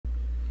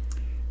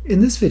In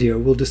this video,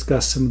 we'll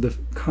discuss some of the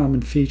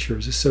common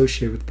features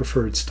associated with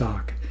preferred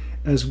stock,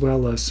 as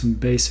well as some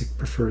basic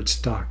preferred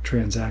stock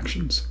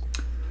transactions.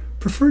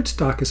 Preferred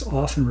stock is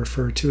often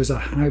referred to as a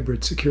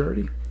hybrid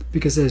security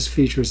because it has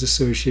features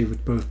associated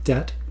with both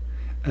debt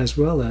as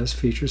well as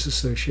features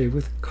associated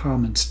with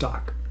common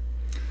stock.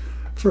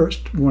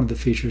 First, one of the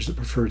features that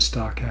preferred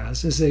stock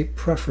has is a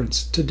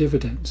preference to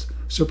dividends.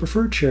 So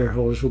preferred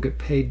shareholders will get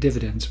paid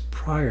dividends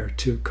prior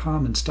to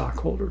common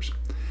stockholders.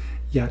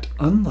 Yet,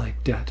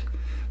 unlike debt,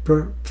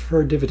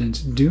 preferred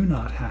dividends do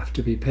not have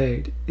to be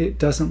paid. It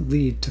doesn't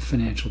lead to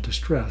financial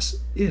distress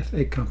if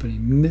a company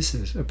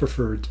misses a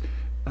preferred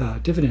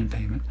dividend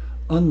payment,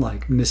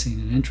 unlike missing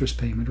an interest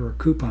payment or a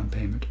coupon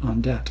payment on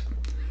debt.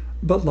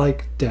 But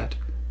like debt,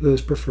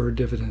 those preferred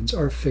dividends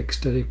are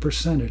fixed at a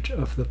percentage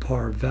of the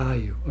par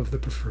value of the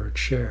preferred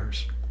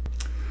shares.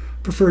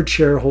 Preferred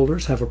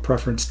shareholders have a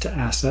preference to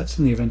assets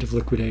in the event of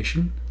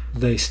liquidation.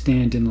 They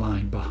stand in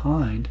line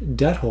behind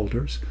debt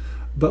holders,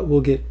 but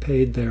will get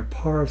paid their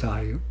par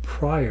value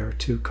prior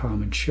to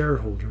common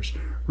shareholders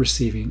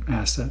receiving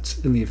assets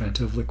in the event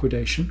of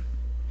liquidation.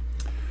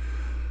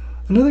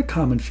 Another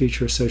common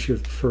feature associated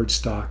with preferred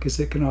stock is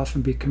it can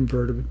often be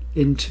converted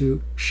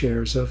into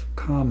shares of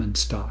common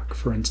stock.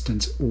 For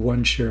instance,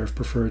 one share of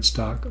preferred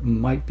stock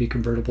might be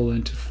convertible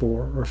into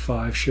 4 or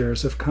 5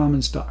 shares of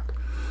common stock.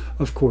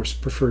 Of course,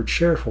 preferred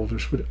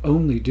shareholders would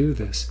only do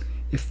this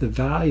if the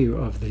value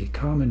of the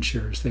common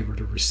shares they were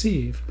to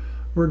receive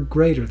were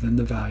greater than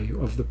the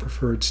value of the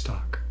preferred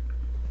stock.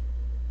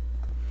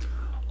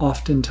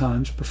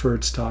 Oftentimes,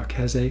 preferred stock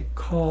has a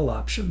call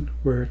option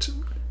where it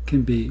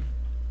can be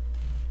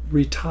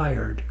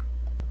retired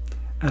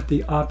at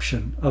the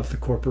option of the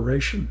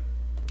corporation.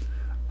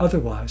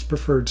 Otherwise,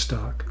 preferred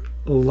stock,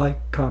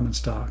 like common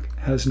stock,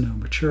 has no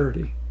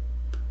maturity,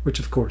 which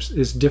of course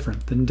is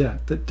different than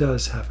debt that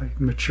does have a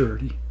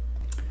maturity.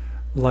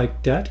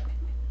 Like debt,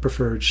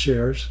 preferred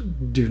shares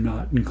do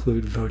not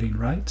include voting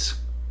rights.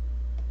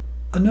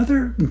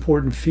 Another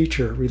important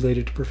feature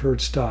related to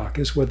preferred stock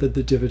is whether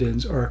the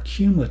dividends are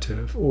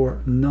cumulative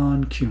or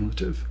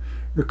non-cumulative.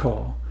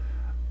 Recall,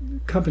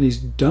 companies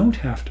don't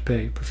have to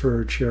pay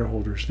preferred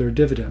shareholders their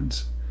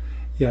dividends.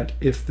 Yet,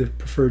 if the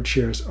preferred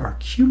shares are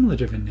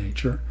cumulative in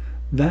nature,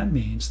 that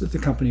means that the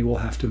company will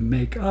have to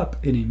make up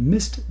any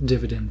missed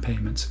dividend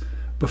payments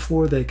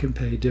before they can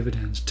pay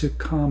dividends to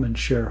common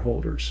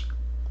shareholders.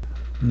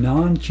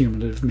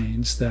 Non-cumulative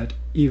means that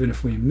even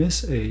if we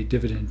miss a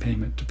dividend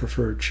payment to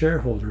preferred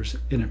shareholders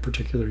in a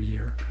particular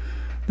year,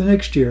 the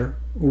next year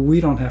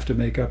we don't have to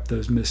make up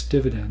those missed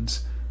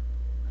dividends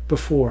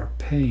before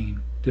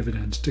paying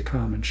dividends to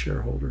common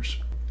shareholders.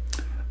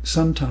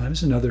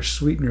 Sometimes another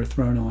sweetener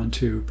thrown on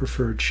to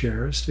preferred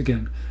shares,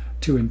 again,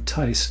 to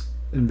entice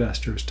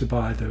investors to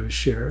buy those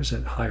shares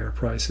at higher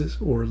prices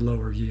or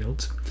lower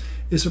yields,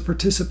 is a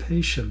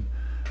participation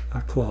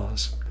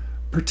clause.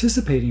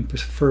 Participating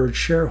preferred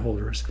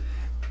shareholders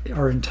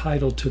are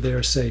entitled to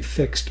their, say,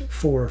 fixed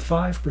 4 or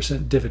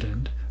 5%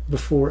 dividend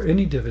before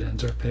any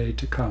dividends are paid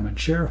to common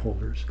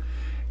shareholders,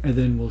 and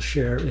then will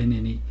share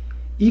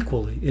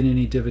equally in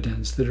any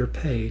dividends that are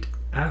paid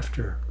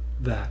after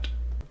that.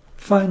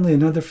 Finally,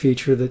 another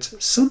feature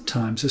that's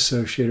sometimes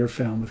associated or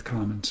found with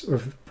commons or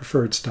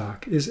preferred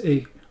stock is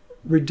a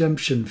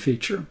redemption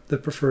feature. The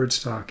preferred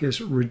stock is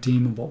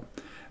redeemable.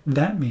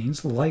 That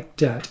means, like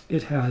debt,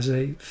 it has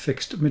a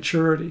fixed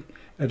maturity.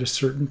 At a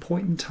certain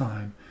point in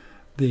time,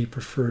 the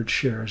preferred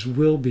shares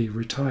will be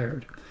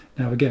retired.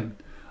 Now again,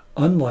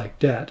 unlike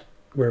debt,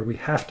 where we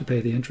have to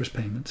pay the interest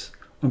payments,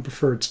 on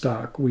preferred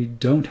stock we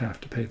don't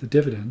have to pay the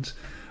dividends.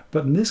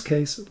 But in this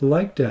case,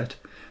 like debt,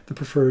 the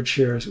preferred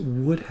shares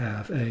would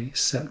have a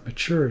set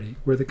maturity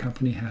where the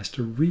company has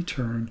to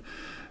return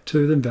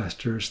to the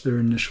investors their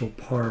initial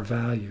par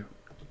value.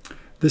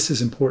 This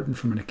is important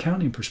from an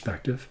accounting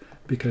perspective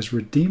because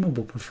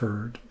redeemable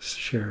preferred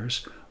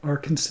shares are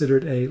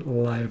considered a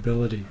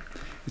liability.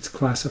 It's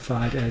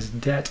classified as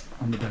debt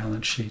on the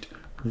balance sheet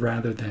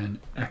rather than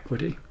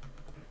equity.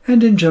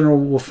 And in general,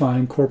 we'll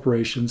find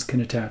corporations can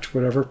attach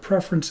whatever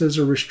preferences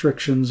or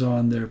restrictions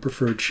on their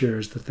preferred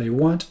shares that they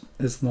want,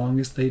 as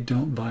long as they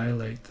don't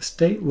violate the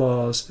state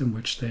laws in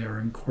which they are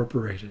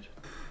incorporated.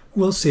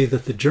 We'll see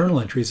that the journal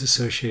entries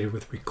associated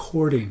with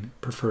recording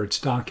preferred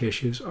stock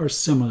issues are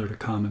similar to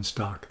common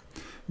stock.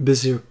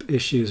 BizZip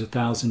issues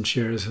 1,000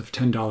 shares of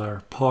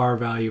 $10 par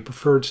value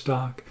preferred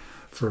stock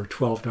for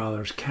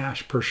 $12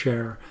 cash per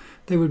share.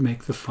 They would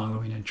make the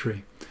following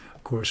entry.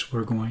 Of course,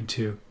 we're going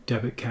to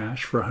debit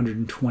cash for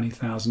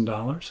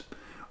 $120,000.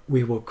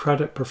 We will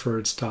credit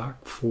preferred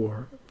stock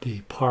for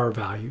the par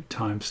value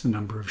times the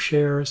number of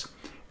shares,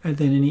 and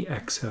then any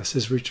excess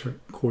is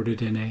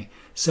recorded in a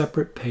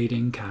separate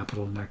paid-in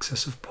capital in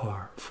excess of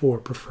par for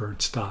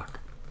preferred stock.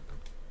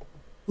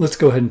 Let's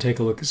go ahead and take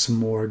a look at some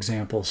more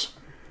examples.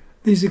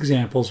 These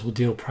examples will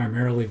deal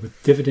primarily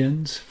with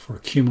dividends for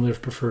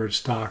cumulative preferred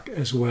stock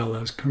as well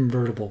as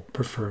convertible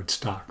preferred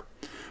stock.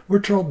 We're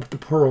told that the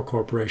Pearl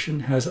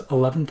Corporation has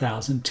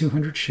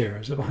 11,200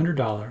 shares of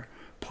 $100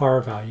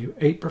 par value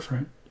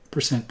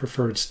 8%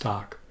 preferred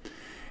stock,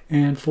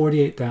 and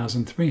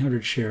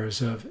 48,300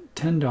 shares of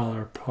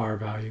 $10 par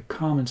value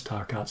common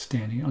stock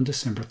outstanding on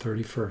December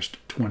 31st,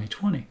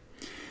 2020.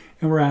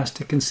 And we're asked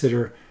to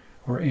consider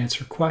or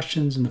answer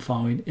questions in the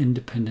following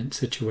independent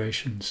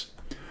situations.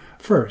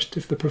 First,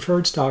 if the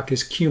preferred stock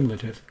is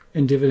cumulative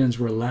and dividends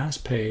were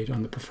last paid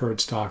on the preferred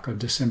stock on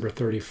December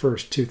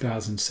 31st,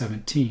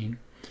 2017,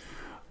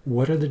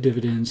 what are the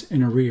dividends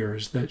in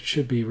arrears that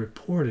should be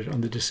reported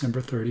on the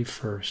December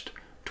 31st,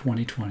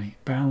 2020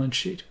 balance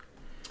sheet?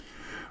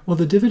 Well,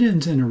 the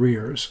dividends in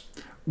arrears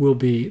will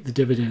be the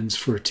dividends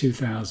for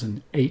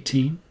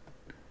 2018,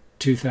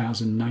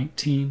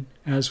 2019,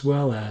 as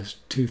well as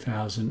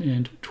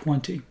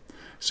 2020.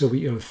 So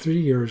we owe 3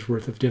 years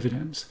worth of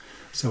dividends.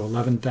 So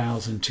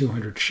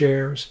 11,200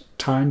 shares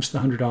times the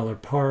 $100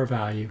 par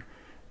value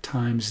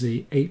times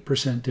the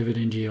 8%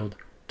 dividend yield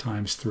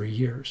times 3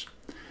 years.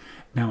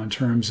 Now, in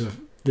terms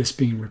of this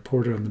being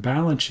reported on the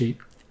balance sheet,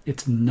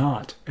 it's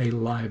not a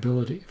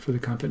liability for the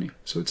company.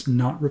 So it's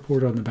not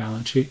reported on the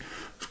balance sheet.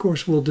 Of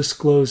course, we'll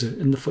disclose it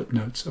in the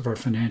footnotes of our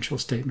financial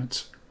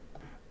statements.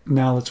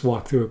 Now let's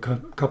walk through a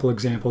couple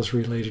examples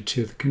related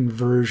to the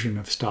conversion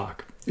of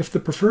stock. If the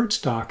preferred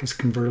stock is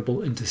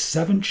convertible into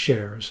 7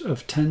 shares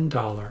of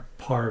 $10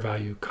 par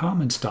value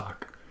common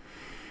stock,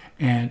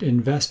 and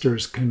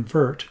investors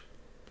convert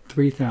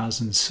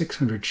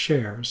 3,600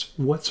 shares,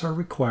 what's our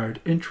required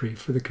entry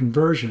for the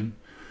conversion,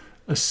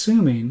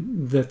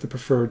 assuming that the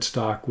preferred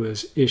stock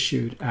was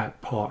issued at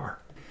par?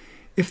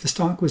 If the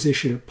stock was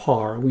issued at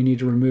par, we need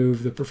to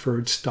remove the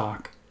preferred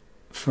stock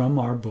from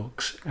our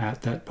books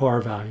at that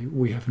par value.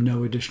 We have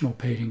no additional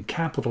paid-in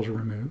capital to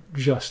remove,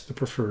 just the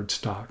preferred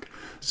stock.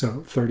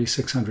 So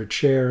 3,600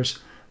 shares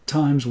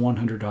times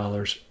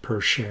 $100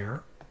 per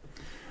share.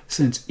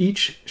 Since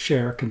each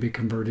share can be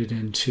converted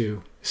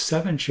into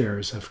 7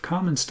 shares of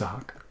common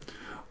stock,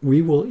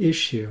 we will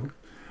issue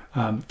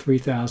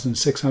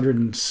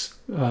 3,600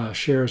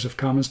 shares of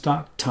common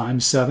stock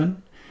times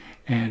 7,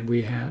 and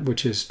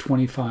which is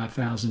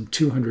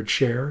 25,200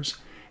 shares.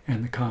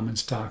 And the common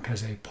stock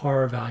has a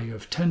par value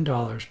of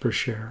 $10 per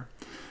share.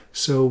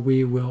 So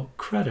we will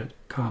credit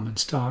common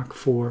stock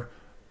for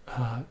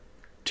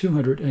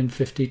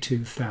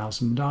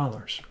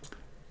 $252,000.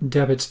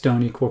 Debits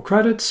don't equal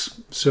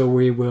credits, so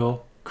we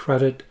will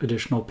credit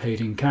additional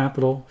paid-in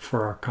capital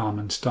for our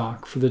common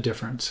stock for the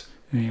difference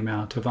in the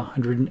amount of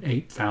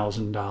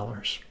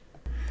 $108,000.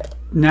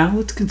 Now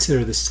let's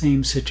consider the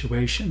same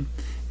situation,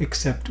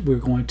 except we're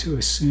going to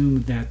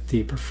assume that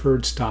the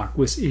preferred stock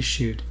was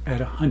issued at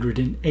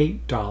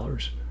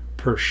 $108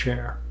 per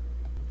share.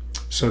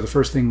 So the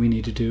first thing we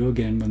need to do,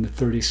 again, when the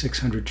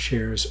 3,600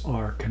 shares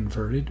are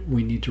converted,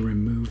 we need to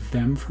remove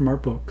them from our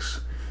books.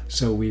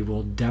 So we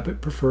will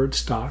debit preferred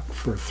stock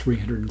for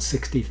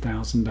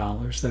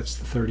 $360,000. That's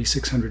the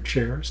 3,600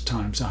 shares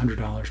times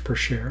 $100 per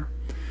share.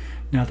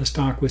 Now the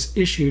stock was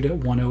issued at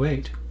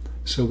 $108.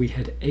 So we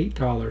had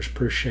 $8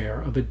 per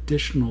share of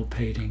additional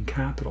paid-in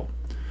capital.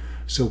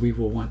 So we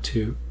will want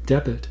to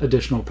debit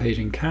additional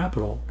paid-in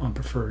capital on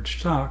preferred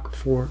stock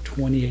for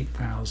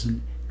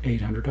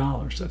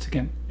 $28,800. That's,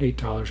 again,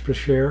 $8 per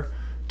share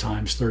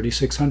times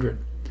 3,600.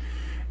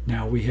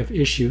 Now we have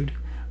issued,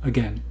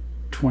 again,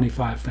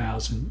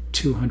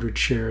 25,200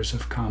 shares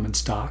of common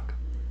stock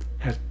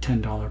at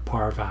 $10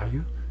 par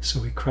value.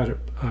 So we credit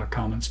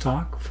common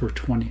stock for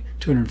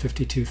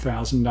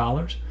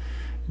 $252,000.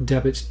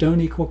 Debits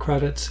don't equal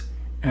credits,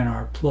 and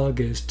our plug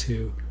is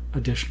to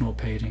additional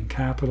paid-in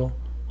capital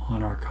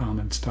on our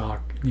common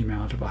stock in the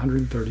amount of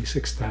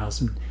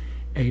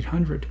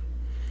 $136,800.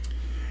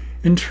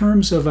 In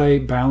terms of a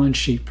balance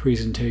sheet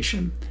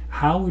presentation,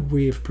 how would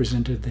we have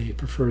presented the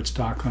preferred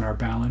stock on our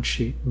balance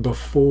sheet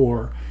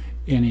before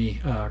any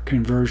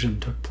conversion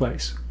took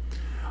place?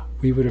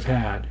 We would have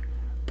had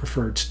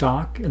preferred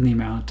stock in the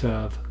amount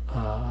of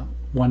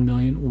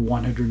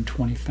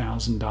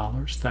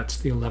 $1,120,000. That's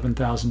the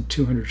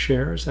 11,200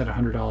 shares at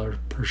 $100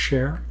 per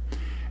share.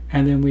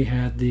 And then we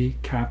had the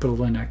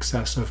capital in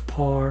excess of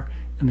par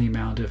in the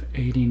amount of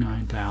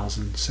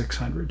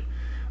 $89,600,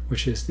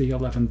 which is the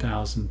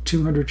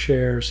 11,200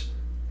 shares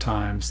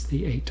times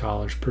the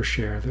 $8 per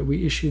share that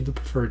we issued the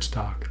preferred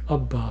stock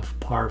above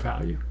par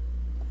value.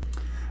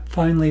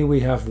 Finally, we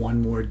have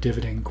one more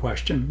dividend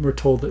question. We're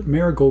told that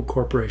Marigold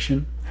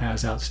Corporation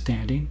has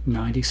outstanding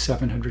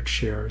 9,700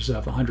 shares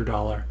of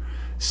 $100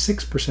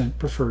 6%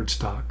 preferred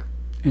stock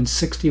and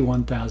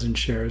 61,000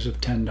 shares of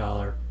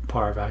 $10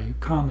 par value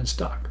common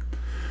stock.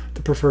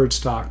 The preferred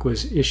stock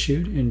was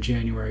issued in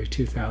January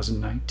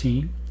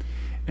 2019,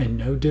 and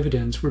no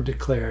dividends were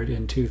declared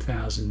in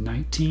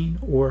 2019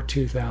 or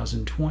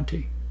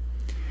 2020.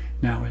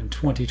 Now in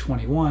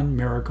 2021,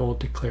 Marigold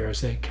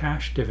declares a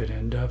cash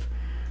dividend of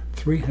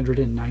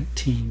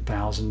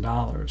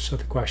 $319,000. So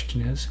the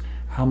question is,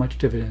 how much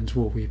dividends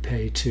will we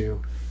pay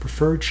to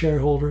preferred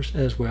shareholders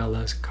as well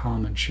as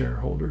common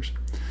shareholders?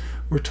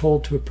 We're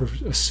told to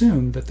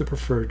assume that the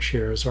preferred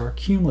shares are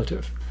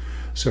cumulative.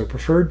 So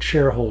preferred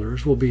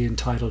shareholders will be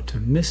entitled to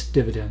missed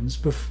dividends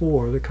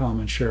before the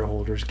common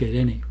shareholders get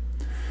any.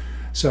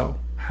 So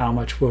how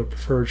much will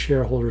preferred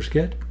shareholders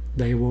get?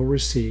 They will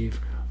receive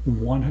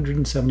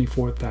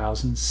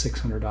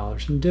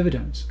 $174,600 in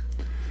dividends.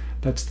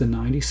 That's the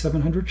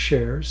 9,700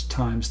 shares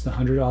times the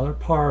 $100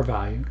 par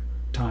value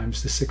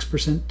times the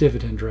 6%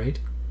 dividend rate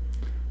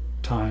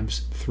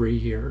times 3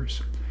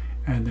 years.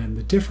 And then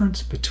the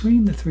difference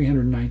between the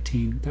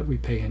 $319 that we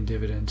pay in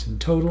dividends in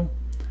total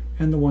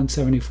and the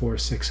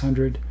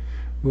 $174,600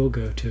 will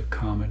go to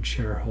common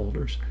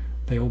shareholders.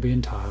 They will be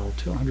entitled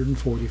to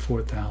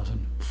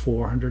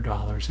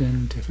 $144,400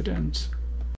 in dividends.